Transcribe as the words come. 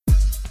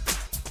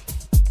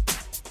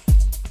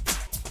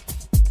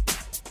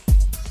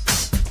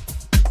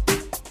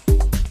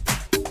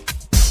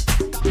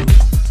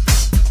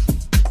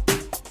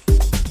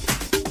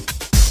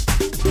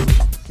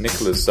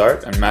Nicholas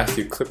Zart and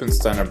Matthew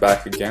Klippenstein are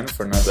back again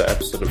for another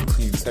episode of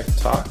Clean Tech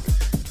Talk,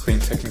 Clean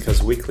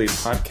Technica's weekly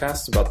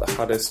podcast about the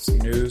hottest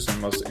news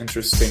and most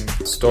interesting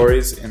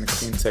stories in the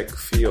clean tech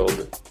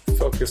field,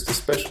 focused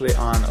especially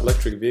on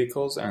electric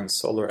vehicles and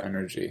solar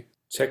energy.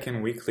 Check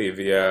in weekly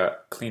via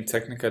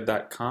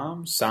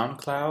cleantechnica.com,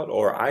 SoundCloud,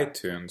 or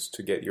iTunes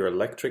to get your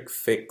electric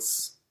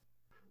fix.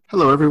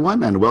 Hello,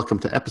 everyone, and welcome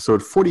to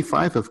episode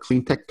 45 of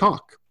Clean Tech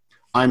Talk.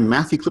 I'm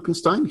Matthew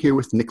Klippenstein here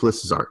with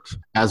Nicholas Zart.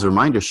 As a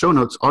reminder, show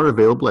notes are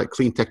available at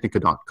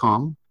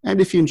cleantechnica.com.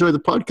 And if you enjoy the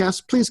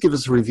podcast, please give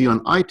us a review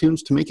on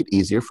iTunes to make it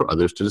easier for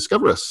others to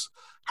discover us.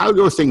 How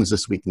go things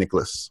this week,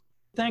 Nicholas?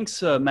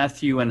 Thanks,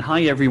 Matthew, and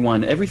hi,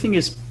 everyone. Everything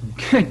is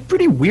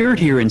pretty weird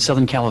here in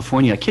Southern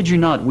California. I kid you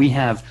not, we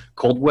have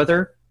cold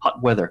weather,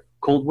 hot weather,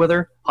 cold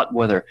weather, hot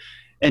weather.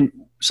 And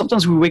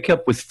sometimes we wake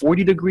up with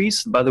 40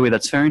 degrees. By the way,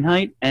 that's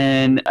Fahrenheit.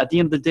 And at the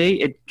end of the day,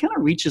 it kind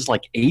of reaches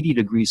like 80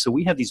 degrees. So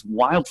we have these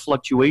wild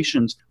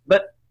fluctuations.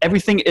 But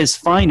everything is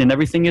fine and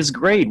everything is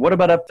great. What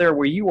about up there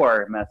where you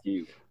are,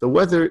 Matthew? The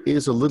weather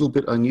is a little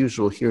bit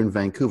unusual here in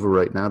Vancouver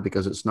right now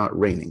because it's not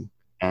raining.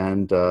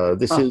 And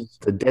this is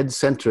the dead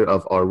center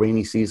of our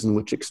rainy season,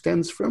 which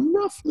extends from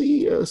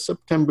roughly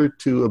September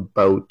to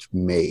about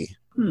May.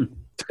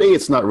 Today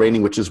it's not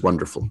raining, which is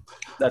wonderful.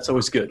 That's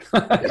always good.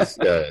 Yes,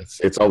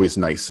 it's always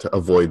nice to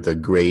avoid the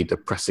gray,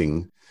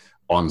 depressing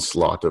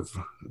onslaught of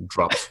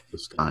drops from the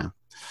sky.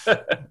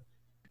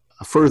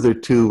 Further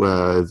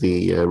to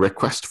the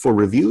request for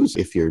reviews,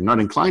 if you're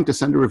not inclined to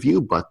send a review,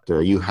 but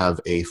you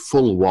have a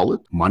full wallet,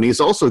 money is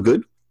also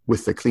good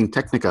with the Clean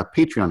Technica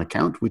Patreon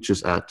account, which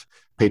is at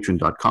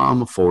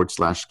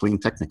patreon.com/Clean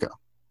Technica.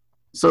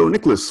 So,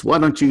 Nicholas, why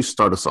don't you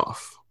start us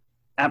off?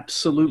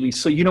 Absolutely.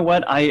 So you know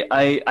what?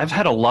 I've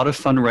had a lot of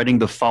fun writing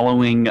the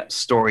following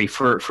story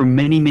for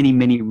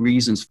many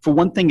reasons. For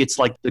one thing, it's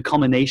like the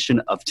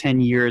culmination of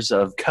 10 years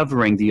of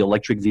covering the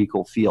electric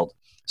vehicle field.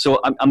 So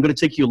I'm going to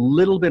take you a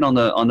little bit on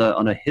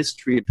a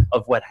history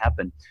of what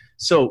happened.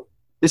 So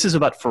this is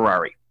about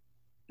Ferrari.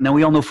 Now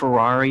we all know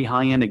Ferrari,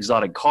 high-end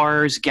exotic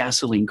cars,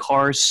 gasoline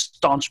cars,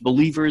 staunch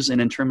believers in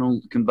internal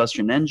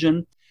combustion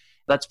engine.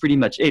 That's pretty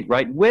much it,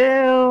 right?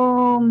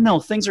 Well, no,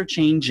 things are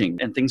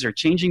changing, and things are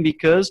changing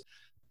because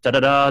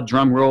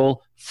drum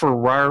roll,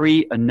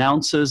 Ferrari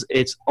announces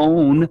its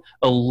own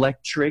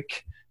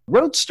electric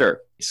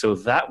roadster. So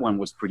that one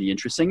was pretty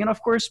interesting. And of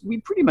course,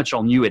 we pretty much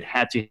all knew it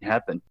had to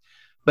happen.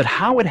 But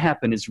how it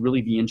happened is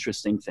really the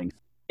interesting thing.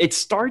 It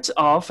starts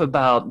off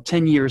about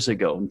 10 years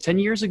ago. 10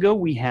 years ago,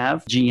 we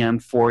have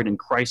GM, Ford, and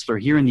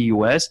Chrysler here in the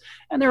US,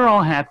 and they're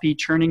all happy,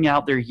 churning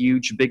out their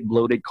huge, big,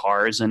 bloated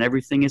cars, and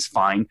everything is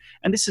fine.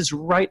 And this is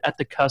right at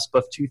the cusp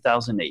of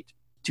 2008.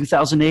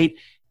 2008,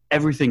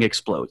 everything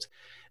explodes.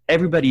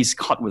 Everybody's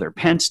caught with their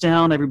pants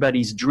down.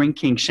 Everybody's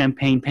drinking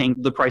champagne, paying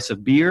the price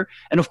of beer.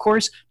 And of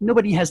course,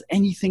 nobody has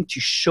anything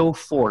to show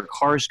for it.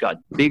 Cars got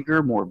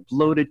bigger, more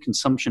bloated.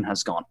 Consumption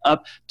has gone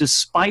up,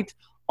 despite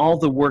all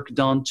the work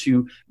done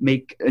to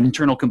make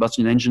internal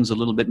combustion engines a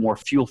little bit more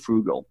fuel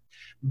frugal.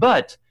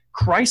 But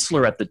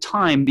Chrysler at the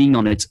time, being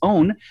on its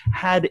own,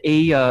 had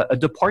a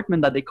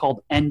department that they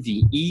called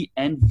ENVI,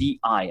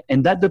 E-N-V-I.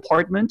 And that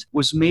department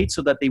was made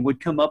so that they would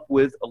come up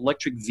with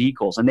electric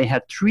vehicles. And they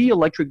had 3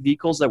 electric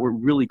vehicles that were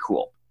really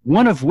cool.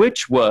 One of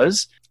which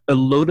was a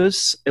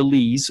Lotus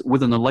Elise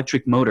with an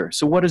electric motor.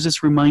 So what does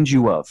this remind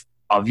you of?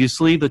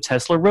 Obviously, the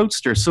Tesla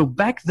Roadster. So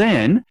back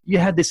then, you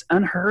had this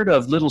unheard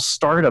of little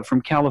startup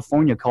from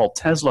California called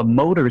Tesla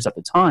Motors at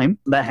the time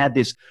that had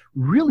this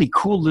really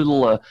cool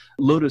little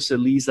Lotus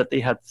Elise that they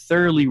had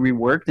thoroughly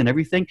reworked and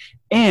everything.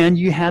 And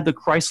you had the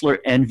Chrysler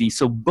ENVI.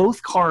 So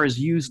both cars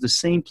used the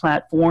same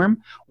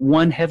platform,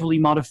 one heavily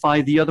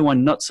modified, the other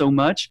one not so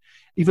much.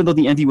 Even though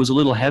the ENVI was a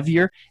little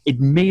heavier,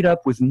 it made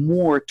up with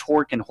more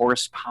torque and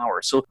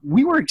horsepower. So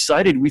we were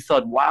excited. We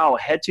thought, wow,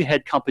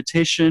 head-to-head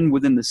competition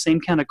within the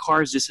same kind of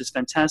cars. This is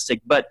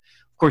fantastic. But,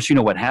 of course, you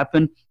know what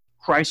happened.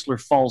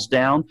 Chrysler falls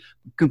down,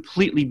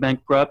 completely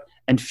bankrupt,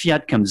 and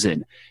Fiat comes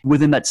in.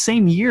 Within that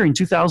same year, in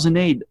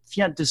 2008,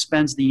 Fiat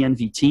disbands the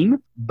ENVI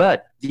team,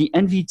 but the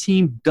ENVI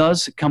team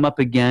does come up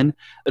again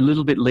a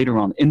little bit later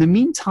on. In the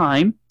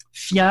meantime,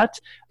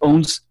 Fiat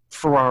owns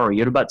Ferrari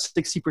at about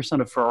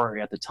 60% of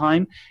Ferrari at the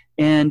time,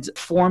 and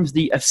forms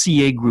the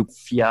FCA group,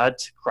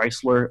 Fiat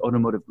Chrysler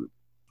Automotive Group.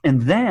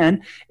 And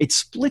then it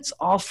splits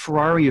off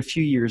Ferrari a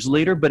few years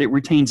later, but it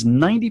retains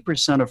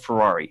 90% of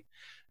Ferrari.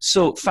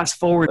 So fast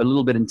forward a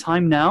little bit in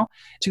time now,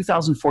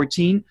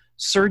 2014,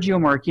 Sergio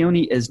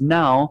Marchionne is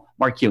now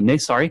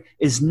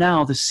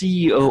the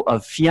CEO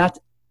of Fiat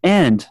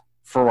and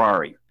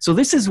Ferrari. So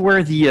this is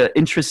where the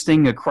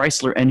interesting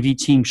Chrysler ENVI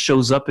team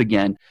shows up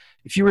again.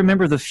 If you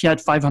remember, the Fiat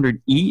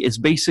 500e is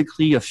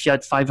basically a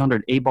Fiat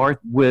 500 Abarth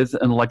with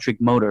an electric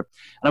motor.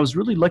 And I was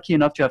really lucky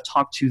enough to have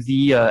talked to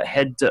the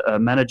head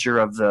manager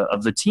of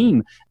the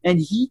team, and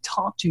he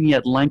talked to me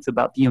at length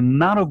about the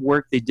amount of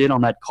work they did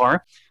on that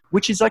car.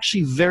 which is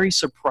actually very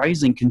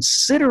surprising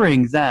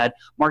considering that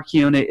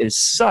Marchionne is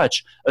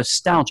such a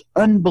staunch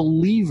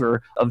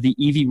unbeliever of the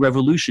EV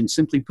revolution.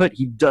 Simply put,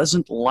 he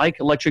doesn't like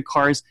electric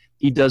cars.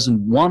 He doesn't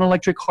want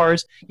electric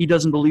cars. He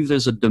doesn't believe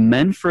there's a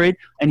demand for it,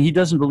 and he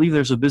doesn't believe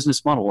there's a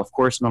business model. Of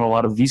course, not a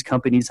lot of these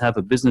companies have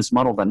a business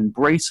model that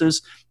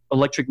embraces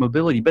electric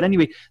mobility. But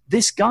anyway,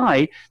 this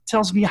guy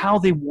tells me how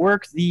they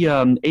work the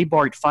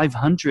Abarth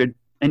 500,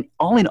 and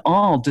all in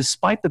all,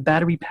 despite the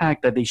battery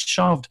pack that they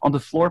shoved on the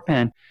floor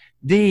pan,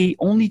 they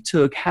only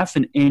took half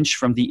an inch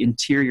from the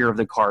interior of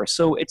the car.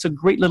 So it's a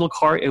great little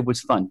car. It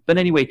was fun. But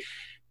anyway,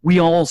 we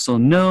also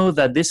know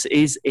that this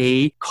is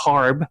a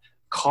CARB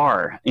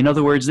car. In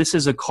other words, this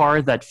is a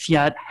car that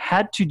Fiat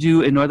had to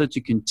do in order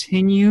to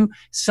continue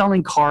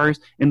selling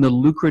cars in the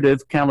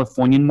lucrative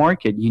Californian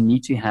market. You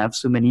need to have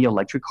so many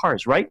electric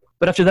cars, right?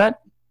 But after that,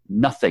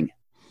 nothing.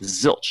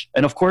 Zilch.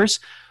 And of course,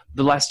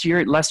 last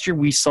year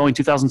we saw in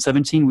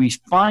 2017, we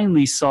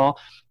finally saw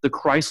the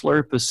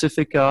Chrysler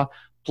Pacifica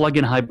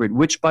plug-in hybrid,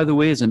 which, by the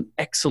way, is an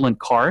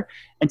excellent car.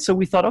 And so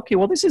we thought, okay,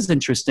 well, this is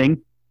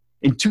interesting.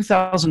 In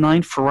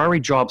 2009, Ferrari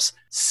drops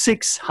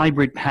 6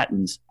 hybrid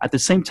patents at the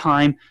same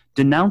time,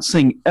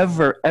 denouncing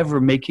ever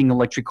making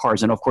electric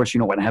cars. And of course, you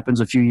know what happens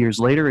a few years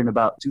later in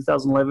about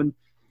 2011,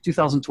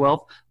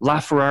 2012,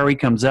 LaFerrari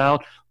comes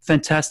out,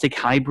 fantastic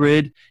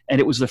hybrid, and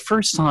it was the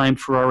first time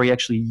Ferrari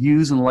actually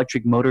used an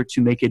electric motor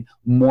to make it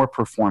more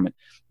performant.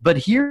 But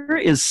here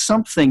is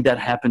something that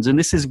happens, and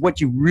this is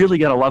what you really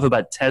got to love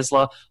about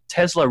Tesla.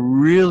 Tesla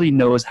really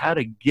knows how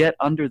to get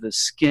under the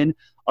skin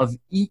of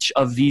each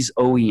of these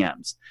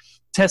OEMs.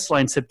 Tesla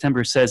in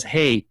September says,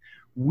 hey,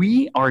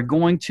 we are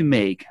going to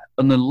make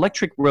an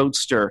electric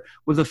roadster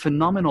with a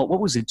phenomenal,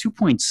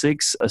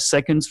 2.6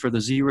 seconds for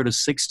the 0 to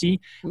 60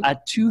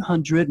 at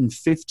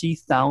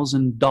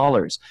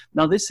 $250,000.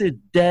 Now, this is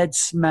dead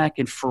smack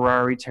in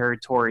Ferrari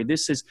territory.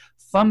 This is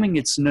thumbing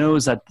its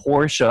nose at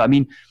Porsche. I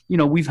mean, you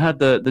know, we've had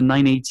the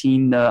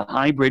 918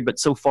 hybrid, but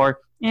so far,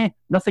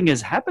 nothing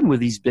has happened with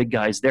these big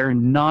guys. They're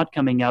not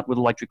coming out with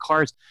electric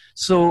cars.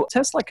 So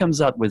Tesla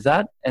comes out with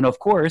that. And of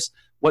course,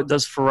 what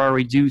does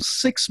Ferrari do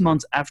 6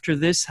 months after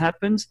this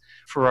happens?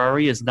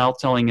 Ferrari is now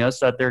telling us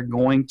that they're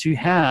going to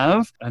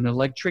have an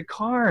electric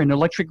car, an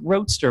electric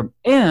roadster,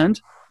 and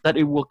that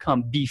it will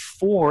come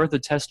before the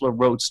Tesla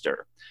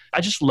Roadster.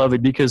 I just love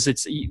it because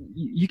it's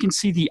you can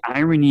see the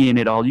irony in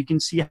it all. You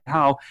can see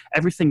how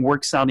everything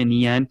works out in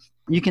the end.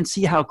 You can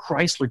see how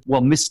Chrysler,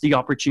 missed the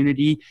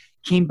opportunity,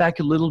 came back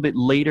a little bit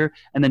later,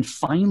 and then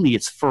finally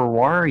it's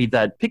Ferrari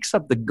that picks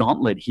up the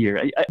gauntlet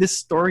here. This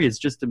story is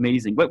just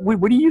amazing. But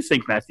what do you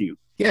think, Matthew?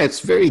 Yeah,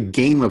 it's very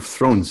Game of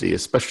Thronesy,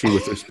 especially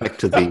with respect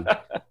to the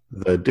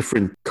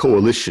different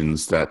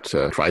coalitions that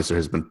Chrysler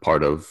has been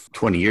part of.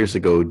 20 years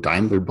ago,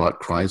 Daimler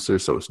bought Chrysler,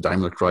 so it was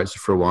Daimler Chrysler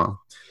for a while.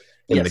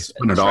 And they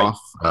spun it off.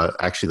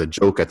 Actually, the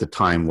joke at the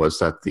time was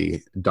that the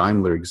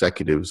Daimler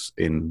executives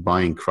in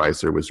buying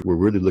Chrysler were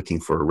really looking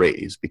for a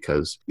raise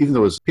because even though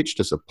it was pitched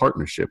as a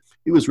partnership,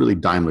 it was really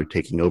Daimler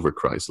taking over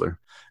Chrysler.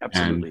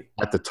 Absolutely. And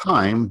at the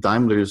time,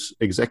 Daimler's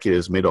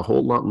executives made a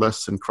whole lot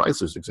less than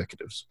Chrysler's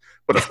executives.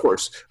 But of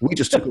course, we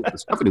just took over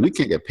this company. We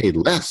can't get paid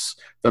less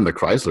than the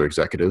Chrysler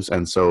executives.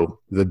 And so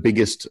the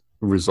biggest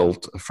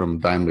result from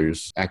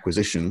Daimler's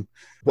acquisition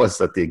was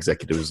that the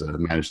executives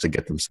managed to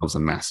get themselves a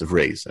massive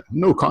raise.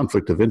 No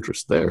conflict of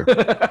interest there.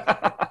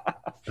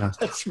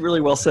 That's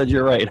really well said.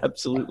 You're right.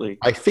 Absolutely.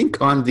 I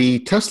think on the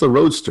Tesla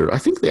Roadster, I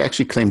think they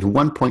actually claimed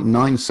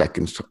 1.9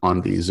 seconds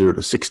on the 0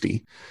 to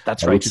 60.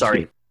 That's right.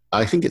 Sorry.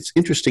 I think it's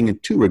interesting in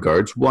two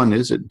regards. One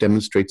is it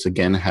demonstrates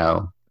again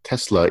how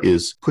Tesla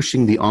is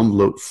pushing the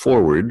envelope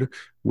forward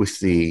with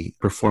the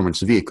performance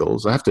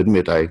vehicles. I have to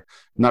admit,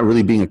 not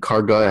really being a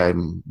car guy,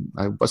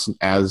 I wasn't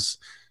as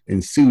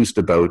enthused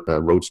about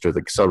a Roadster that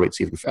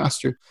accelerates even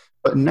faster.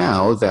 But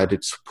now that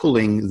it's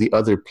pulling the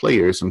other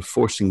players and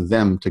forcing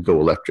them to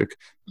go electric,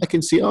 I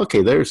can see,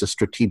 okay, there's a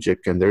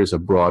strategic and there's a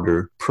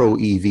broader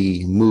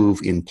pro-EV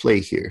move in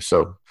play here.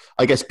 So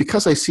I guess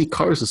because I see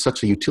cars as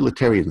such a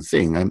utilitarian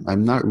thing,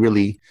 I'm not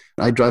really,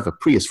 I drive a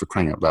Prius for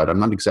crying out loud. I'm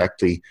not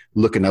exactly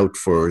looking out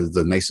for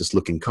the nicest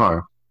looking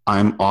car.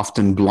 I'm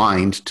often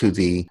blind to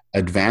the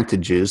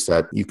advantages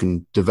that you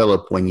can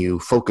develop when you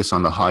focus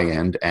on the high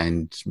end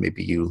and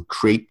maybe you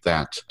create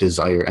that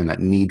desire and that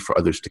need for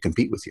others to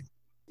compete with you.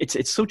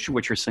 It's so true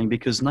what you're saying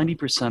because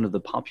 90% of the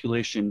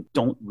population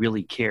don't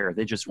really care.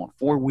 They just want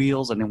four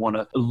wheels and they want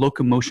a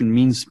locomotion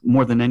means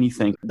more than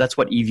anything. That's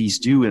what EVs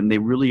do, and they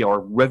really are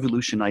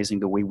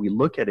revolutionizing the way we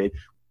look at it.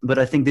 But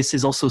I think this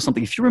is also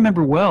something, if you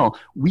remember well,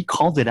 we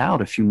called it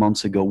out a few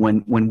months ago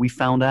when we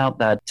found out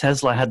that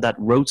Tesla had that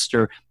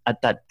Roadster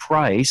at that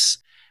price.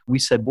 We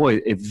said,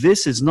 boy, if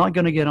this is not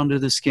going to get under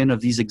the skin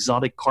of these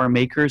exotic car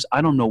makers,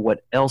 I don't know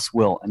what else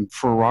will. And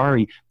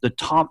Ferrari, the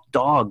top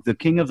dog, the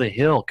king of the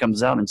hill,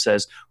 comes out and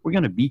says, we're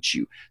going to beat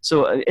you.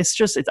 So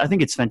I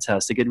think it's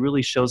fantastic. It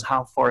really shows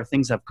how far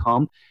things have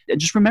come. And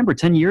just remember,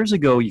 10 years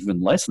ago, even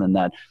less than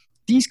that,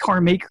 these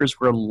car makers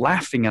were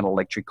laughing at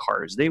electric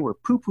cars. They were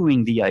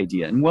poo-pooing the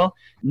idea. And well,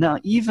 now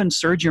even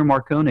Sergio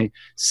Marconi,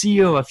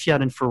 CEO of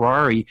Fiat and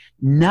Ferrari,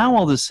 now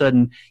all of a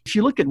sudden, if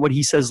you look at what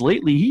he says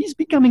lately, he's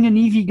becoming an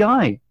EV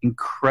guy.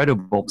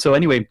 Incredible. So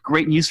anyway,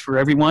 great news for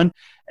everyone.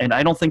 And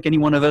I don't think any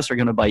one of us are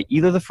going to buy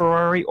either the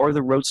Ferrari or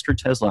the Roadster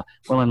Tesla.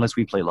 Well, unless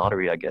we play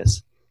lottery, I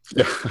guess.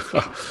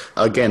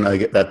 Again, I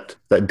get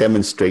that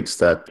demonstrates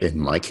that in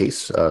my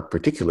case,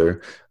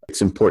 particular,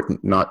 it's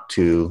important not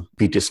to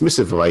be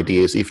dismissive of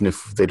ideas, even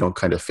if they don't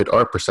kind of fit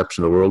our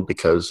perception of the world,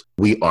 because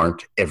we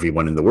aren't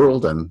everyone in the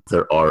world, and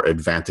there are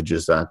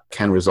advantages that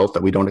can result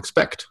that we don't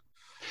expect.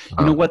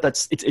 You know what?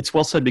 It's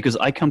well said, because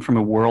I come from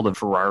a world of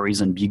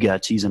Ferraris and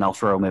Bugattis and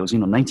Alfa Romeos,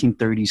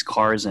 1930s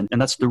cars. And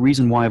that's the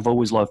reason why I've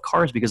always loved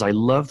cars, because I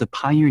love the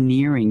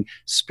pioneering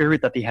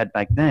spirit that they had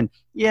back then.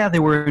 Yeah, they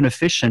were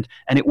inefficient.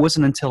 And it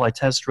wasn't until I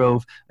test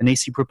drove an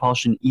AC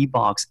propulsion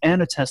e-box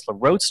and a Tesla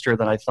Roadster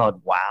that I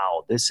thought,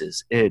 wow, this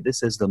is it.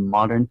 This is the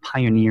modern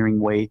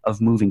pioneering way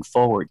of moving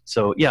forward.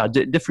 So yeah,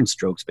 different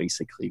strokes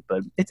basically,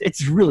 but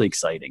it's really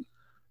exciting.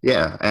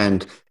 Yeah,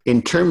 and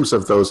in terms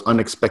of those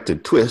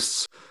unexpected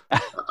twists,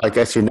 I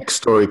guess your next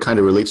story kind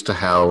of relates to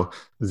how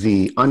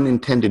the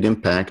unintended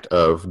impact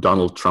of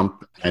Donald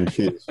Trump and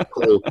his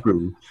whole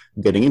crew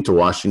getting into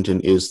Washington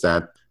is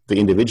that the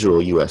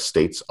individual U.S.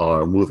 states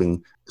are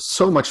moving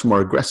so much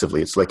more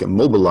aggressively. It's like it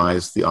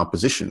mobilized the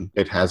opposition.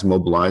 It has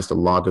mobilized a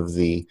lot of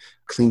the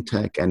clean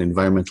tech and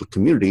environmental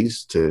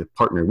communities to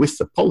partner with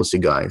the policy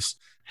guys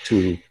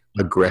to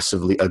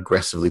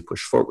aggressively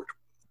push forward.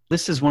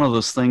 This is one of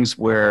those things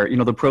where,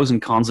 the pros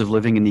and cons of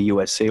living in the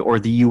USA or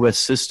the US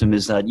system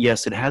is that,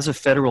 yes, it has a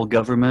federal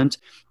government,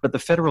 but the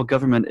federal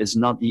government is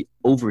not the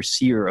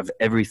overseer of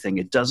everything.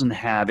 It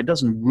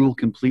doesn't rule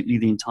completely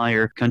the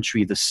entire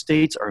country. The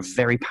states are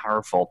very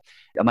powerful.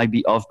 I might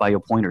be off by a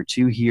point or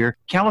two here.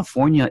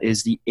 California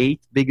is the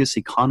 8th biggest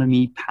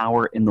economy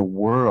power in the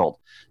world.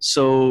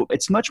 So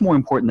it's much more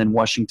important than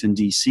Washington,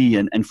 D.C.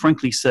 And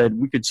frankly said,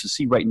 we could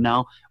see right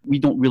now, we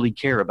don't really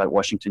care about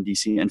Washington,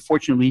 D.C.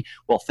 Unfortunately,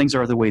 things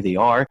are the way they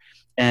are.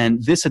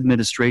 And this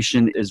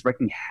administration is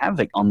wreaking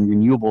havoc on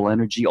renewable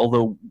energy,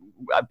 although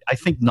I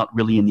think not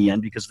really in the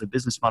end, because the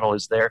business model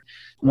is there.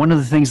 One of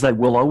the things that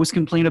we'll always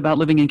complain about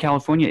living in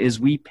California is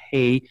we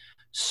pay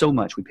so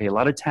much. We pay a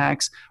lot of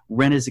tax.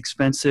 Rent is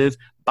expensive.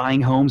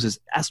 Buying homes is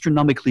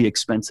astronomically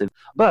expensive.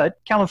 But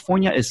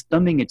California is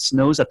thumbing its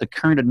nose at the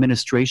current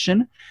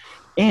administration,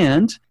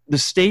 and the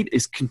state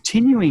is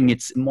continuing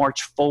its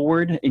march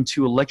forward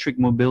into electric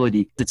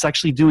mobility. It's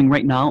actually doing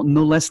right now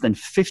no less than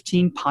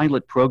 15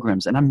 pilot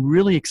programs, and I'm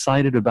really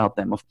excited about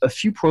them. A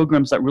few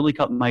programs that really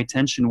caught my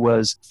attention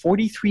was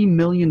 $43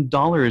 million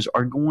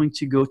are going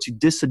to go to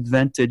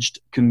disadvantaged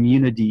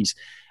communities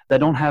that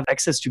don't have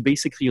access to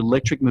basically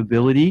electric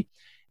mobility,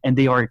 and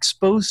they are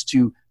exposed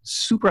to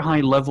super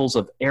high levels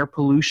of air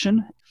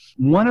pollution.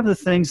 One of the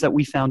things that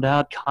we found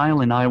out,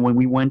 Kyle and I, when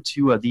we went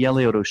to the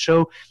LA Auto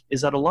Show,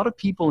 is that a lot of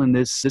people in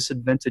this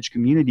disadvantaged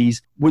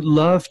communities would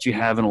love to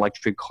have an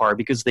electric car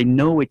because they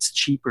know it's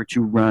cheaper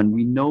to run.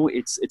 We know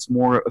it's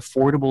more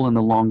affordable in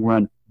the long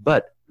run,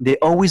 but they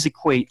always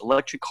equate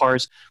electric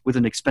cars with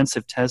an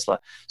expensive Tesla.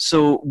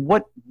 So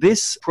what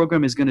this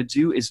program is going to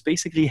do is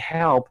basically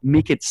help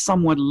make it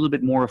somewhat a little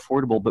bit more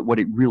affordable. But what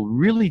it will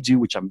really do,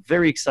 which I'm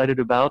very excited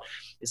about,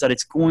 is that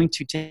it's going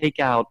to take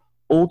out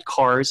old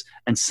cars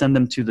and send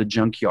them to the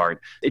junkyard.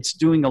 It's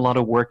doing a lot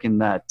of work in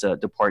that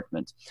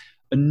department.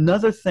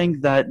 Another thing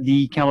that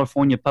the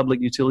California Public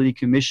Utility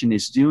Commission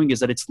is doing is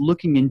that it's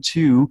looking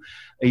into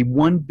a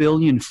 $1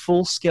 billion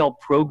full-scale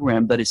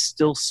program that is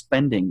still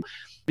spending.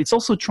 It's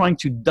also trying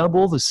to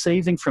double the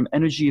saving from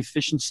energy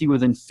efficiency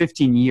within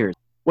 15 years.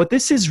 What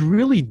this is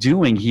really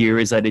doing here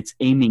is that it's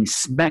aiming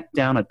smack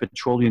down at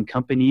petroleum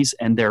companies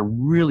and their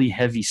really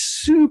heavy,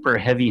 super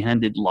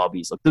heavy-handed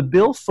lobbies. The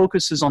bill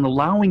focuses on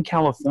allowing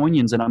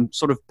Californians, and I'm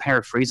sort of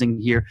paraphrasing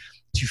here,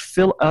 to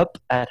fill up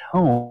at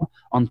home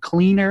on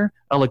cleaner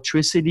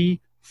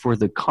electricity for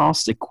the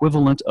cost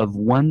equivalent of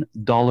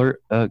 $1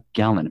 a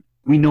gallon.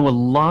 We know a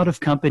lot of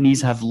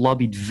companies have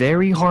lobbied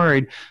very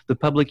hard the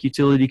Public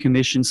Utility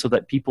Commission so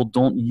that people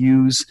don't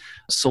use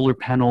solar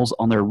panels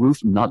on their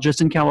roof, not just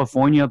in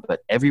California,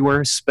 but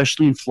everywhere,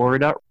 especially in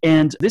Florida.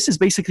 And this is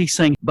basically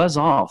saying, buzz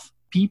off.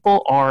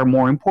 People are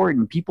more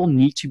important. People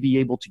need to be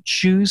able to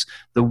choose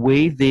the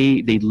way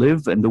they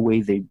live and the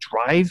way they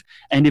drive.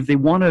 And if they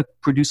want to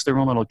produce their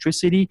own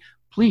electricity,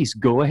 please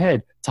go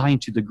ahead, tie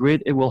into the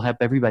grid. It will help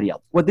everybody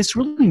out. What this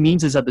really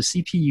means is that the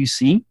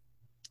CPUC,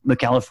 the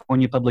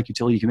California Public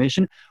Utility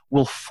Commission,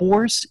 will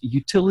force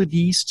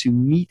utilities to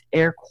meet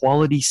air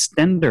quality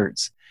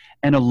standards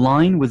and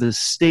align with the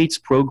state's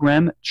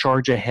program,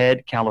 Charge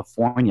Ahead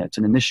California. It's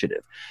an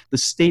initiative. The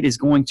state is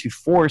going to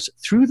force,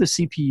 through the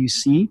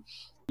CPUC,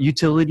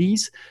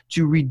 utilities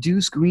to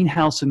reduce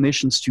greenhouse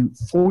emissions to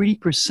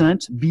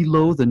 40%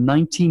 below the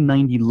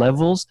 1990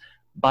 levels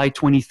by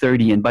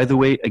 2030. And by the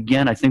way,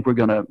 again, I think we're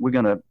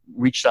gonna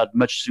reach that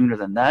much sooner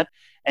than that.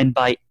 And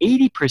by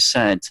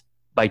 80%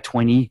 by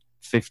 2030.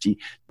 2050.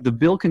 The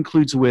bill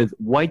concludes with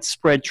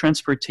widespread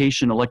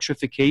transportation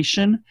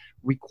electrification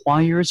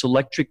requires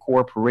electric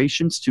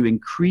corporations to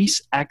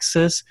increase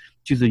access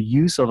to the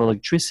use of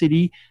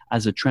electricity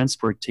as a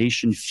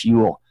transportation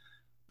fuel.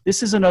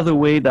 This is another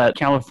way that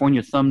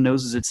California thumb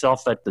noses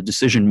itself at the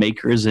decision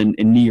makers in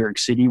New York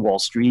City, Wall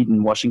Street,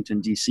 and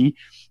Washington, D.C.,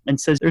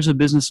 and says there's a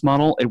business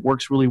model. It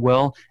works really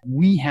well.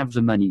 We have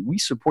the money. We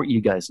support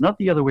you guys, not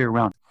the other way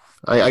around.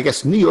 I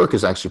guess New York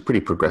is actually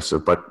pretty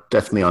progressive, but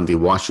definitely on the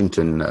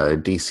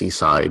Washington, D.C.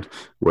 side,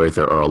 where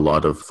there are a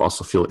lot of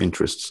fossil fuel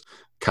interests,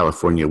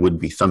 California would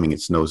be thumbing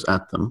its nose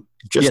at them.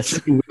 Just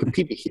checking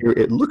Wikipedia here,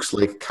 it looks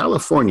like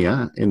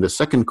California in the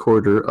second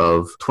quarter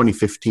of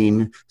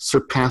 2015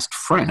 surpassed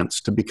France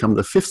to become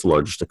the fifth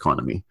largest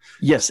economy.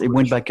 Yes, it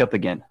went back up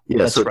again. Yeah,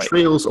 that's so right. It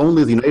trails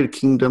only the United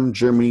Kingdom,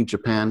 Germany,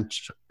 Japan,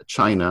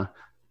 China,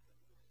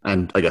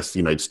 and I guess the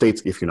United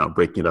States, if you're not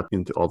breaking it up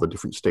into all the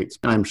different states.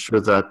 And I'm sure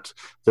that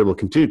there will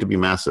continue to be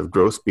massive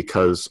growth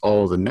because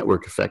all the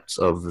network effects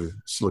of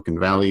Silicon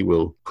Valley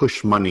will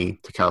push money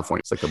to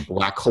California. It's like a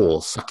black hole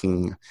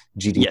sucking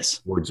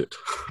GDP towards it.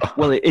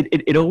 Well,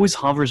 it always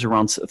hovers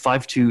around to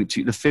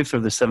the fifth or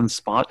the seventh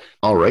spot.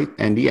 All right.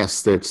 And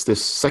yes, there's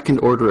this second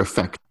order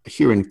effect.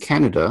 Here in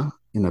Canada,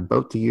 in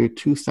about the year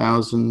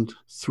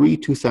 2003,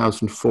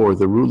 2004,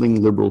 the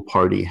ruling Liberal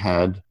Party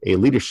had a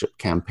leadership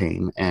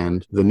campaign,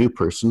 and the new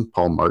person,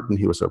 Paul Martin,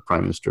 he was our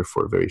prime minister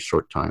for a very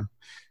short time,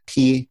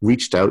 he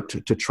reached out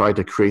to try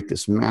to create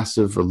this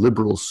massive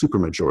liberal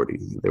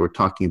supermajority. They were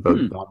talking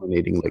about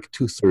dominating like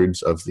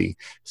 2/3 of the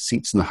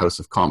seats in the House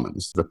of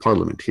Commons, the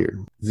parliament here.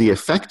 The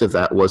effect of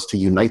that was to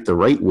unite the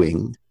right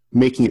wing,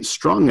 making it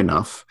strong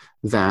enough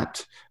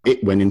that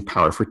it went in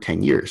power for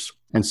 10 years.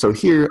 And so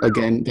here,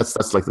 again,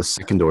 that's like the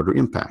second order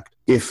impact.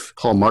 If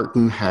Paul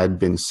Martin had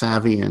been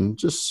savvy and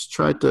just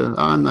tried to,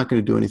 I'm not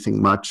going to do anything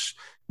much,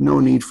 no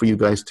need for you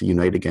guys to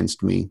unite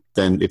against me,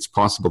 then it's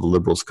possible the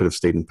Liberals could have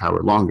stayed in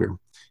power longer.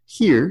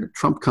 Here,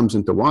 Trump comes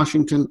into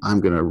Washington, I'm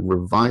going to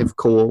revive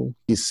coal.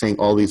 He's saying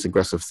all these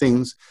aggressive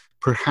things.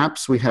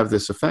 Perhaps we have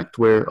this effect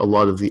where a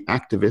lot of the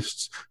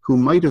activists who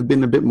might have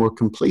been a bit more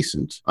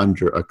complacent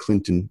under a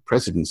Clinton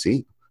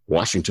presidency,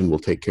 Washington will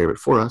take care of it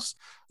for us,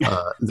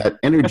 that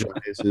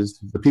energizes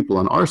the people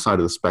on our side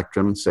of the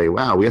spectrum and say,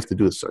 wow, we have to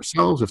do this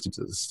ourselves. We have to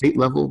do it at the state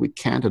level. We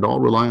can't at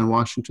all rely on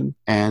Washington.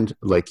 And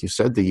like you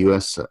said, the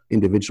U.S.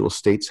 Individual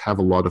states have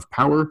a lot of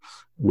power,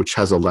 which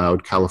has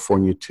allowed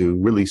California to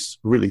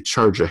really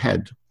charge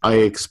ahead. I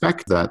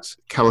expect that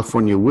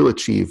California will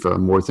achieve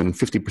more than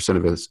 50%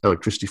 of its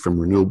electricity from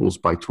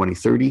renewables by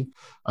 2030.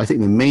 I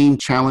think the main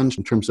challenge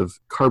in terms of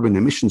carbon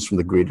emissions from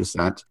the grid is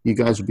that you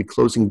guys will be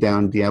closing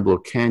down Diablo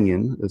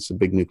Canyon. It's a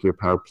big nuclear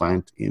power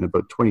plant in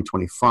about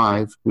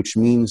 2025, which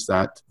means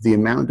that the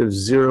amount of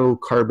zero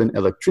carbon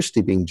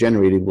electricity being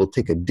generated will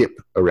take a dip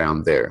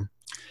around there.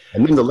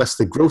 And nonetheless,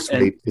 the growth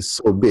rate is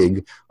so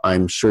big,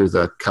 I'm sure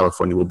that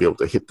California will be able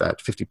to hit that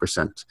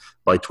 50%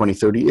 by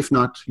 2030, if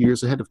not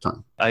years ahead of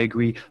time. I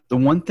agree. The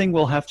one thing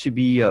we'll have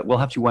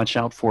to watch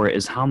out for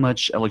is how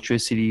much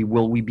electricity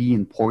will we be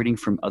importing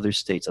from other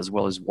states, as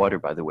well as water,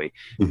 by the way,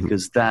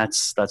 because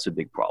that's a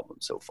big problem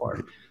so far.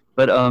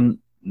 But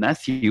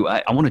Matthew,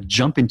 I want to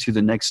jump into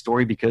the next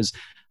story because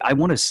I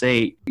want to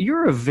say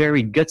you're a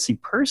very gutsy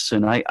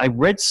person. I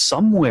read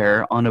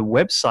somewhere on a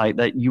website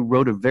that you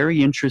wrote a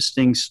very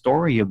interesting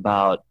story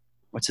about,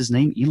 what's his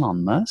name,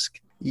 Elon Musk?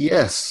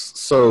 Yes.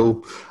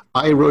 So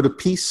I wrote a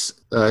piece.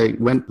 I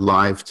went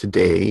live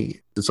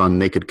today. It's on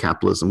Naked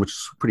Capitalism, which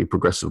is a pretty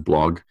progressive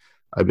blog.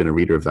 I've been a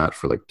reader of that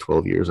for like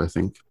 12 years, I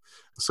think.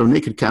 So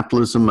Naked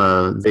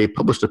Capitalism, they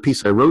published a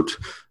piece I wrote,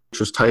 which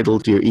was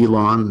titled, Dear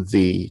Elon,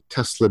 the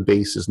Tesla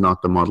base is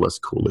not the Model S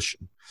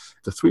coalition.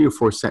 The 3 or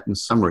 4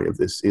 sentence summary of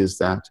this is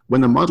that when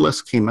the Model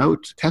S came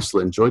out,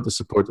 Tesla enjoyed the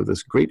support of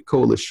this great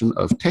coalition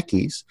of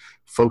techies,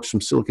 folks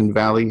from Silicon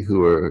Valley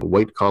who are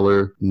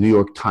white-collar, New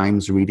York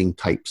Times reading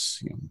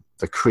types,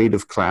 the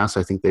creative class,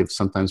 I think they've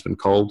sometimes been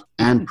called,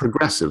 and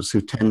progressives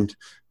who tend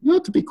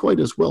not to be quite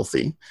as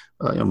wealthy,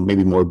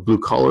 maybe more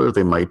blue-collar.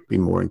 They might be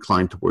more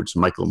inclined towards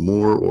Michael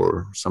Moore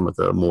or some of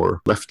the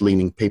more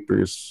left-leaning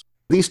papers.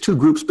 These two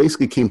groups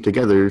basically came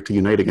together to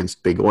unite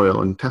against big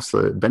oil, and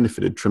Tesla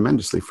benefited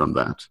tremendously from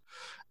that.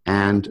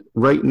 And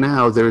right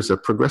now, there's a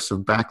progressive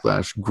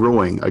backlash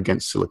growing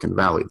against Silicon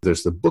Valley.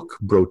 There's the book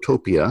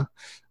Brotopia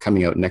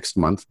coming out next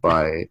month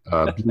by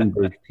a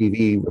Bloomberg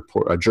TV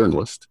a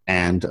journalist.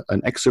 And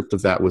an excerpt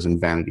of that was in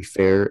Vanity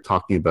Fair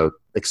talking about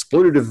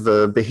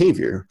exploitative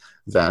behavior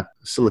that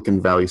Silicon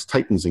Valley's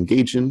titans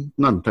engage in.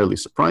 Not entirely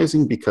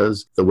surprising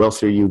because the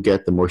wealthier you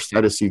get, the more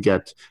status you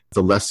get,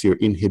 the less your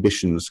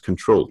inhibitions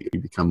control you. You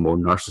become more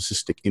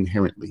narcissistic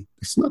inherently.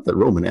 It's not that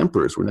Roman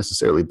emperors were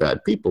necessarily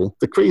bad people.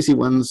 The crazy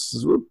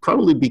ones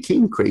probably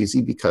became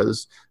crazy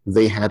because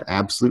they had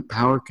absolute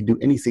power, could do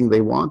anything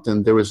they want,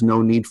 and there was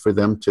no need for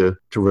them to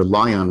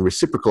rely on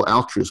reciprocal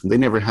altruism. They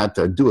never had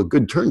to do a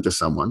good turn to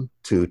someone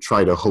to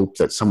try to hope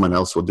that someone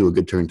else will do a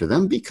good turn to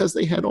them because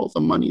they had all the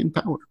money and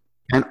power.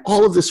 And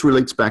all of this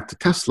relates back to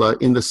Tesla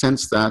in the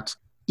sense that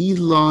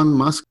Elon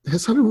Musk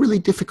has had a really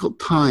difficult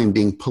time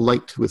being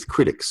polite with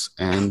critics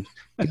and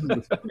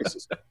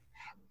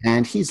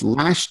and he's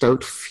lashed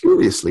out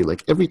furiously.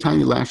 Like every time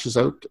he lashes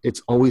out,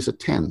 it's always a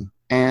 10.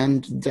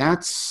 And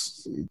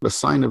that's a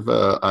sign of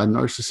a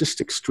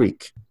narcissistic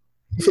streak.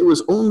 If it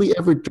was only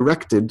ever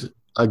directed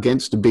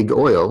against big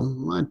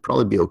oil, I'd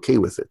probably be okay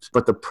with it.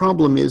 But the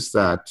problem is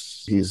that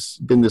he's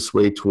been this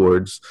way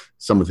towards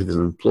some of his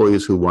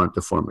employees who wanted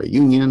to form a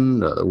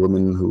union, a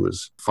woman who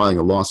was filing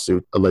a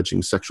lawsuit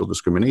alleging sexual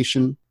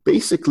discrimination.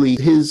 Basically,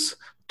 his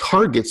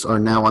targets are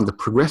now on the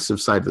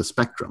progressive side of the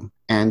spectrum.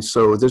 And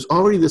so there's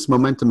already this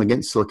momentum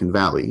against Silicon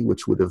Valley,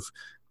 which would have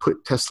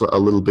put Tesla a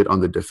little bit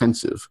on the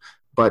defensive.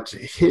 But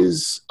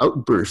his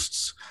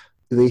outbursts,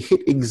 they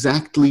hit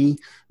exactly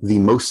the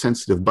most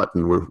sensitive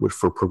button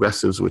for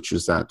progressives, which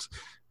is that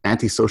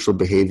antisocial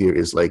behavior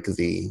is like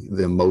the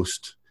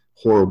most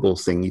horrible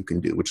thing you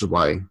can do, which is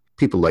why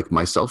people like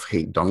myself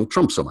hate Donald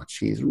Trump so much.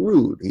 He's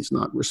rude. He's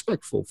not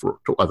respectful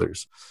to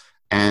others.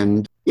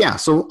 And yeah,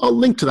 so I'll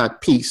link to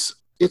that piece.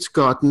 It's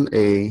gotten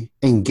a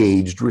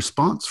engaged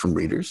response from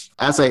readers.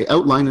 As I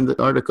outline in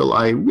the article,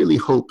 I really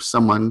hope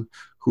someone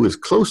who is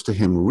close to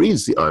him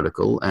reads the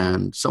article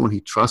and someone he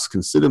trusts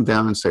can sit him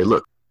down and say,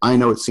 look, I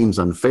know it seems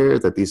unfair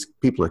that these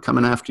people are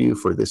coming after you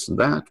for this and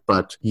that,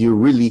 but you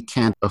really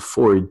can't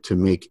afford to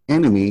make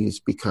enemies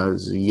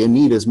because you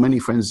need as many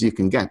friends as you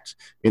can get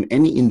in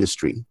any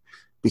industry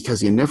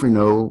because you never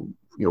know,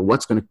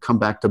 what's going to come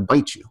back to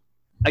bite you.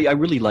 I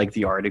really like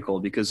the article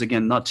because,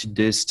 again, not to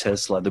diss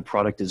Tesla, the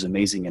product is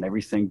amazing and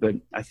everything, but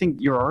I think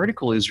your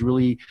article is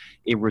really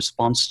a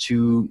response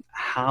to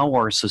how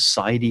our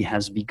society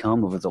has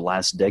become over the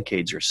last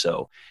decades or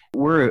so.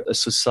 We're a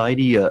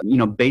society,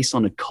 based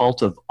on a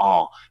cult of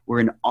awe. We're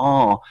in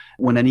awe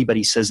when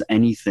anybody says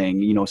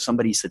anything.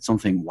 Somebody said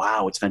something,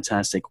 wow, it's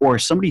fantastic. Or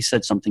somebody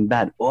said something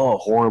bad, oh,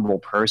 horrible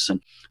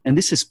person. And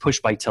this is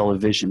pushed by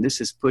television.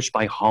 This is pushed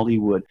by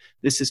Hollywood.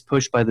 This is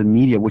pushed by the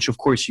media, which, of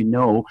course,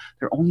 there are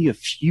only a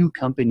few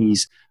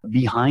companies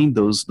behind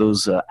those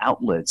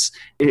outlets.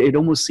 It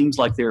almost seems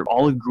like they're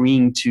all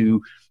agreeing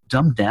to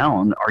dumb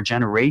down our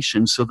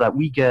generation so that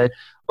we get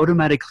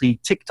automatically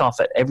ticked off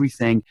at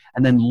everything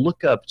and then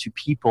look up to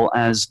people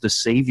as the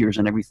saviors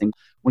and everything.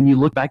 When you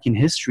look back in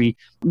history,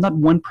 not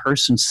one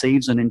person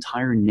saves an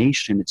entire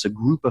nation. It's a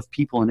group of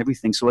people and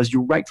everything. So as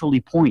you rightfully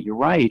point, you're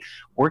right,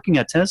 working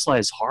at Tesla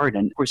is hard.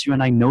 And of course, you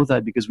and I know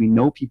that because we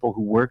know people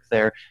who work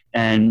there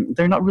and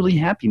they're not really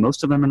happy.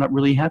 Most of them are not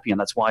really happy. And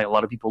that's why a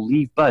lot of people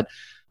leave. But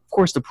of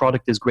course, the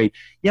product is great.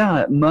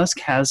 Yeah, Musk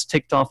has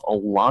ticked off a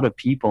lot of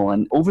people.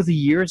 And over the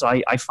years,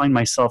 I find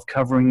myself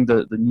covering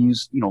the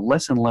news,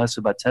 less and less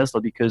about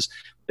Tesla because,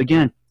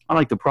 again, I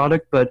like the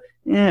product, but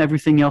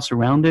everything else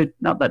around it,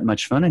 not that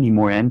much fun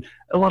anymore. And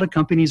a lot of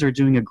companies are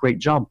doing a great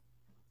job.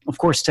 Of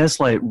course,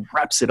 Tesla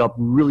wraps it up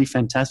really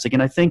fantastic.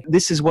 And I think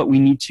this is what we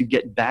need to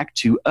get back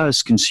to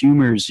us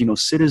consumers,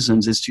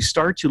 citizens, is to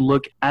start to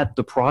look at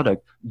the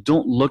product.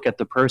 Don't look at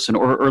the person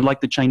or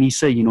like the Chinese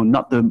say,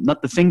 not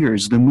the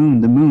fingers, the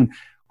moon.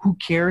 Who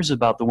cares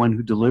about the one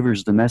who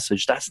delivers the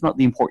message? That's not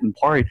the important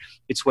part.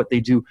 It's what they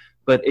do.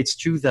 But it's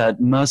true that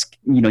Musk,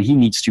 he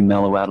needs to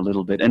mellow out a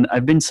little bit. And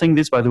I've been saying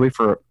this, by the way,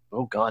 for,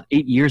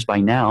 8 years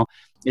by now,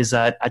 is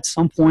that at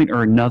some point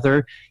or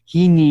another,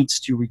 he needs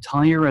to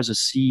retire as a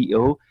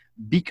CEO,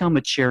 become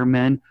a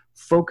chairman,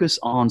 focus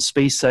on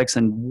SpaceX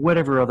and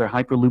whatever other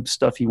Hyperloop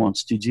stuff he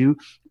wants to do.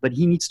 But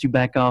he needs to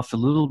back off a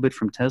little bit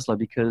from Tesla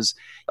because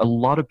a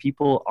lot of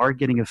people are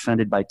getting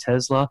offended by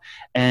Tesla.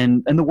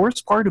 And the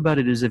worst part about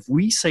it is if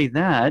we say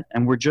that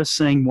and we're just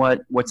saying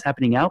what's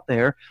happening out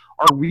there,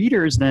 our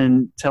readers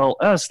then tell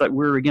us that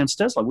we're against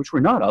Tesla, which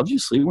we're not.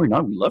 Obviously, we're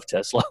not. We love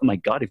Tesla. Oh my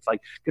God, if I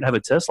could have a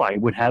Tesla, I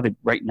would have it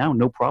right now,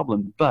 no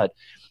problem. But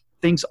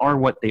things are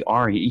what they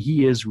are.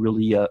 He is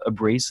really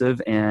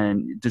abrasive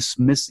and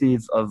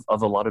dismissive of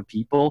a lot of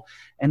people,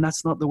 and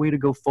that's not the way to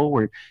go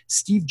forward.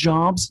 Steve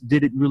Jobs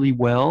did it really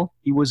well.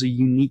 He was a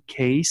unique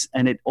case,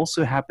 and it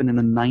also happened in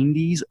the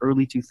 90s,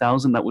 early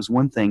 2000. That was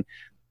one thing.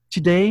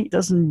 Today, it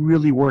doesn't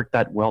really work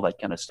that well, that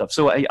kind of stuff.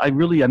 So I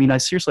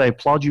seriously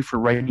applaud you for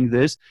writing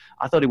this.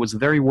 I thought it was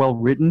very well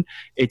written.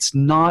 It's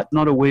not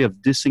a way of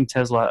dissing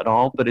Tesla at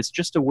all, but it's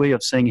just a way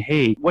of saying,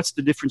 hey, what's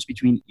the difference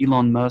between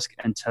Elon Musk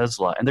and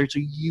Tesla? And there's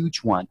a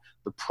huge one.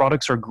 The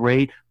products are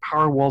great.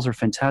 Power walls are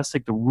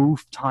fantastic. The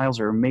roof tiles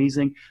are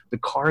amazing. The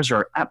cars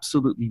are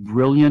absolutely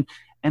brilliant.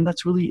 And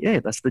that's really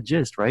it. That's the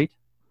gist, right?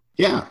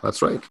 Yeah,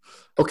 that's right.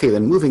 Okay,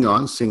 then moving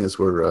on, seeing as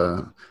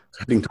we're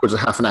heading towards a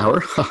half an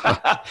hour.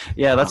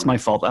 Yeah, that's my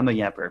fault. I'm a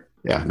yapper.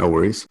 Yeah, no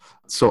worries.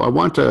 So I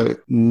want to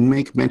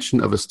make mention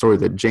of a story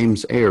that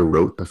James Eyre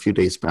wrote a few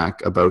days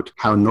back about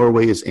how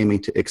Norway is aiming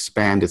to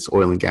expand its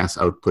oil and gas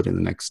output in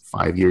the next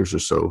 5 years or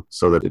so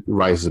that it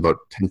rises about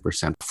 10%,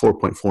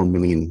 4.4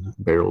 million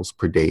barrels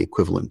per day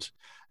equivalent.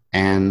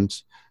 And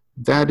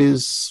that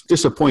is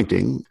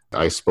disappointing.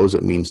 I suppose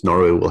it means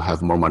Norway will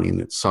have more money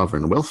in its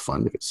sovereign wealth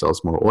fund if it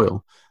sells more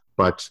oil.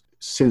 But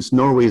since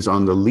Norway is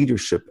on the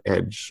leadership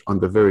edge, on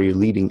the very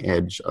leading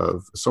edge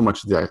of so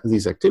much of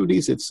these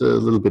activities, it's a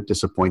little bit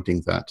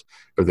disappointing that,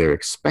 or they're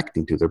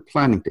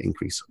planning to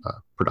increase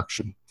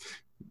production,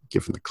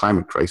 given the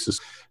climate crisis.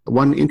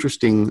 One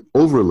interesting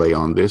overlay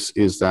on this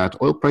is that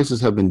oil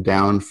prices have been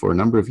down for a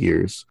number of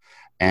years,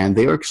 and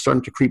they are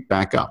starting to creep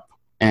back up.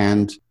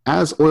 And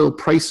as oil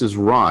prices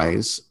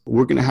rise,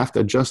 we're going to have to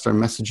adjust our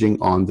messaging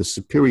on the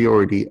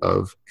superiority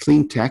of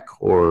clean tech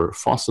or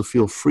fossil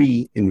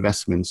fuel-free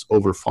investments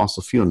over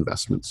fossil fuel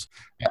investments,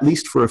 at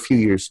least for a few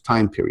years'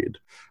 time period.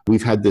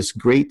 We've had this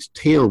great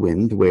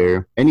tailwind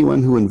where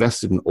anyone who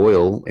invested in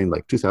oil in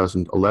like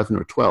 2011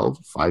 or 12,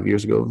 5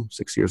 years ago,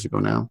 6 years ago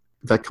now,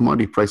 that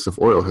commodity price of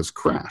oil has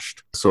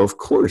crashed. So of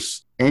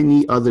course,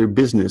 any other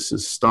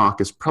business's stock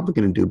is probably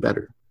going to do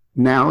better.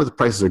 Now the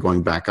prices are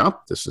going back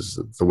up. This is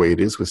the way it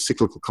is with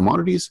cyclical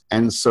commodities.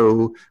 And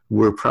so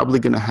we're probably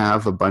going to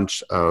have a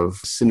bunch of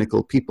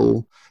cynical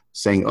people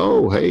saying,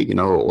 oh, hey,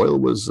 oil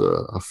was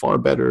a far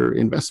better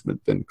investment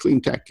than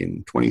clean tech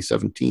in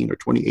 2017 or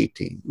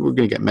 2018. We're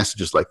going to get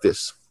messages like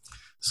this.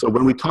 So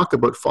when we talk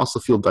about fossil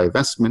fuel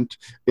divestment,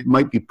 it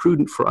might be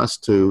prudent for us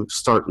to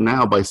start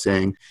now by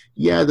saying,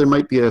 yeah, there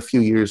might be a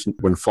few years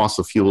when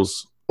fossil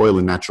fuels, oil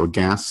and natural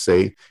gas,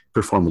 say,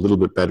 perform a little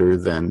bit better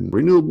than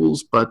renewables,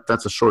 but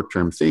that's a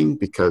short-term thing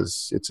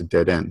because it's a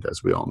dead end,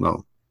 as we all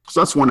know. So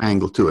that's one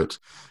angle to it.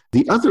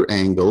 The other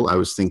angle I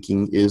was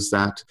thinking is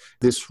that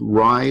this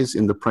rise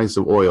in the price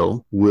of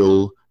oil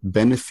will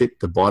benefit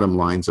the bottom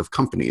lines of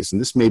companies.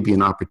 And this may be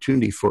an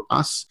opportunity for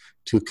us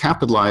to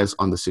capitalize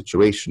on the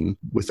situation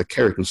with a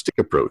carrot and stick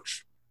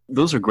approach.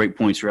 Those are great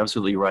points. You're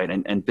absolutely right.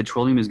 And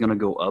petroleum is going to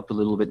go up a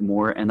little bit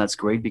more. And that's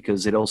great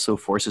because it also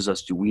forces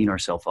us to wean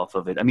ourselves off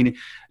of it. I mean,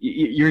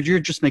 you're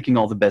just making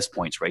all the best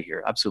points right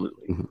here.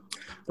 Absolutely.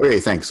 Mm-hmm.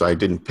 Okay, thanks. I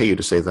didn't pay you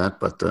to say that,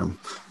 but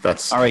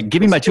that's... All right,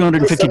 give me my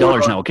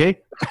 $250 now, okay?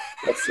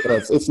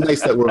 It's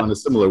nice that we're on a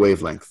similar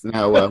wavelength.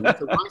 Now, with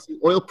the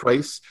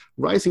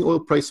rising oil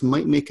price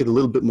might make it a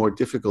little bit more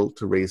difficult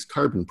to raise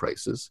carbon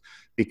prices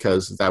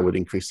because that would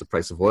increase the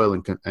price of oil,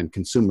 and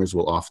consumers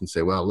will often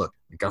say, well, look,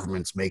 the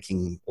government's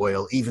making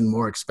oil even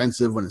more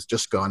expensive when it's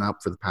just gone up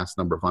for the past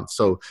number of months.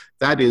 So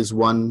that is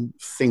one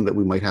thing that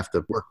we might have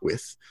to work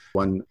with,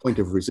 one point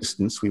of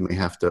resistance we may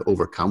have to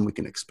overcome. We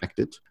can expect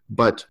it.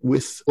 But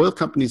with oil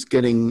companies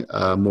getting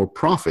more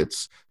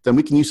profits, then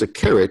we can use a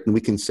carrot and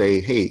we can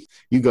say, hey,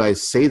 you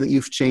guys say that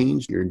you've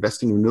changed, you're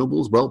investing in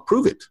renewables, well,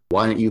 prove it.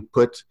 Why don't you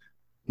put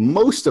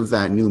most of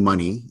that new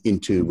money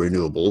into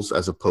renewables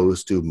as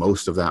opposed to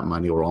most of that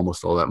money or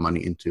almost all that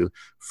money into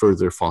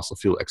further fossil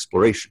fuel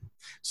exploration?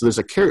 So there's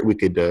a carrot we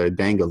could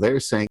dangle there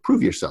saying,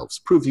 prove yourselves,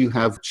 prove you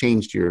have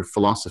changed your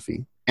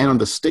philosophy. And on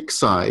the stick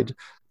side,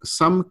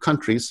 some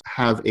countries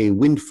have a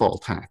windfall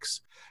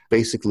tax.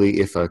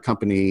 Basically, if a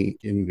company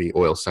in the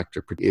oil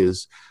sector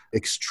is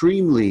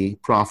extremely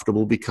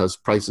profitable because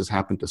prices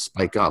happen to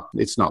spike up,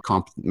 it's not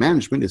competent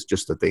management, it's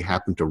just that they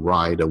happen to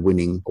ride a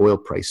winning oil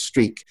price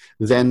streak,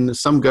 then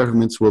some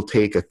governments will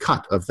take a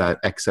cut of that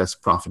excess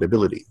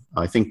profitability.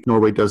 I think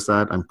Norway does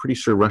that. I'm pretty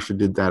sure Russia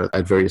did that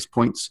at various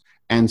points.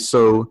 And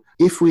so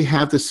if we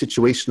have this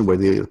situation where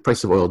the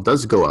price of oil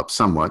does go up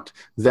somewhat,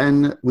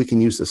 then we can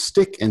use the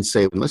stick and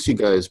say, unless you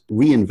guys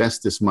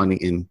reinvest this money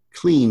in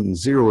clean,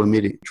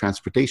 zero-emitting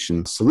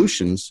transportation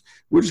solutions,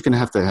 we're just going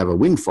to have a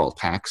windfall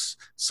tax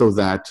so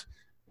that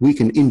we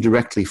can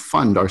indirectly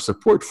fund our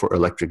support for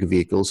electric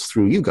vehicles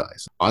through you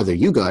guys. Either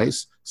you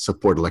guys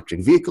support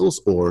electric vehicles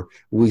or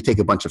we take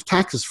a bunch of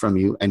taxes from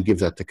you and give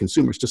that to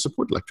consumers to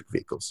support electric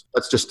vehicles.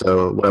 That's just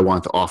what I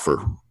want to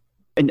offer.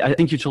 And I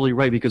think you're totally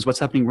right, because what's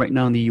happening right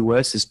now in the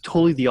U.S. is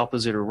totally the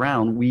opposite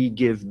around. We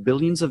give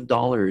billions of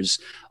dollars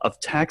of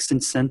tax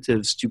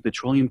incentives to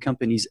petroleum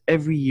companies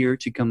every year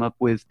to come up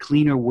with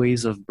cleaner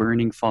ways of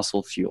burning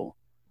fossil fuel.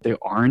 There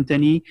aren't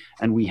any,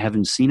 and we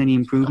haven't seen any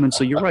improvement.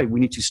 So you're right,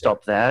 we need to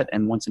stop that,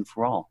 and once and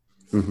for all.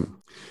 Mm-hmm.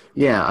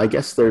 Yeah, I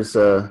guess there's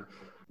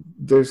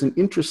an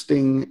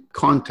interesting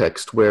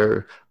context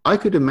where I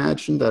could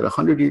imagine that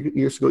 100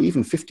 years ago,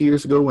 even 50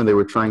 years ago, when they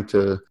were trying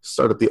to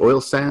start up the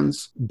oil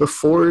sands,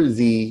 before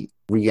the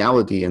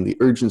reality and the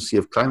urgency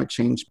of climate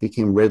change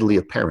became readily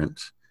apparent,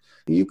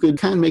 you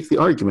can make the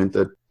argument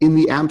that in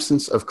the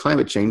absence of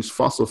climate change,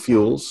 fossil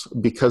fuels,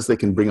 because they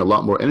can bring a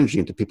lot more energy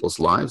into people's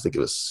lives, they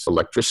give us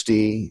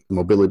electricity,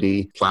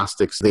 mobility,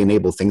 plastics, they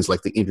enable things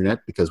like the internet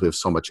because we have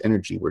so much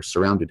energy we're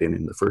surrounded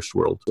in the first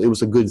world. It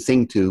was a good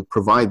thing to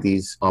provide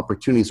these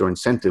opportunities or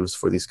incentives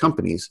for these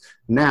companies.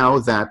 Now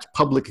that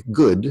public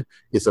good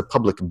is a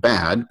public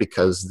bad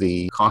because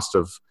the cost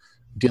of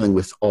dealing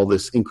with all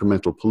this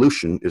incremental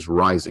pollution is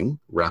rising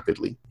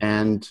rapidly,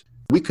 and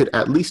we could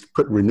at least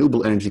put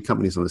renewable energy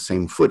companies on the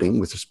same footing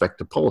with respect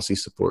to policy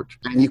support.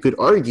 And you could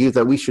argue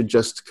that we should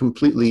just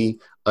completely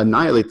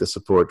annihilate the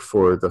support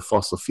for the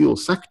fossil fuel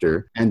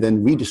sector and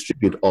then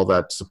redistribute all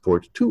that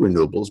support to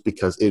renewables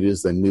because it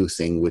is the new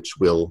thing which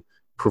will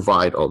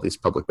provide all these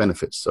public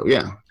benefits. So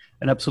yeah.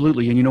 And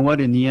absolutely. And you know what?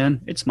 In the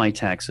end, it's my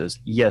taxes.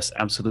 Yes,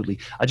 absolutely.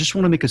 I just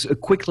want to make a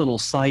quick little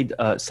side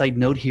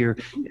note here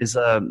is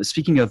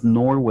speaking of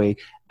Norway,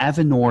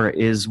 Avinor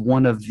is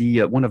one of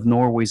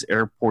Norway's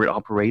airport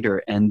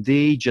operator, and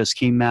they just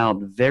came out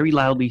very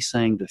loudly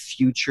saying the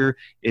future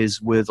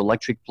is with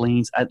electric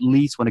planes, at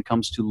least when it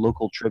comes to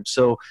local trips.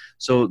 So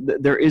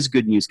there is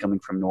good news coming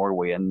from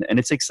Norway, and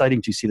it's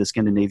exciting to see the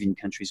Scandinavian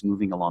countries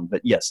moving along.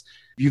 But yes,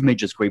 you've made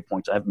just great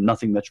points. I have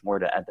nothing much more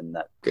to add than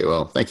that. Okay,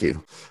 well, thank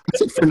you.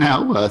 That's it for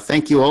now.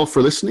 Thank you all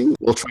for listening.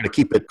 We'll try to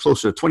keep it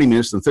closer to 20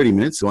 minutes than 30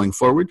 minutes going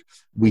forward.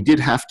 We did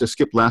have to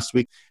skip last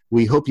week.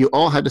 We hope you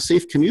all had a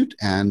safe commute,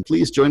 and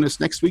please join us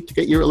next week to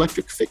get your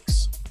electric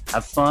fix.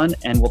 Have fun,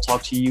 and we'll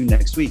talk to you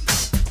next week.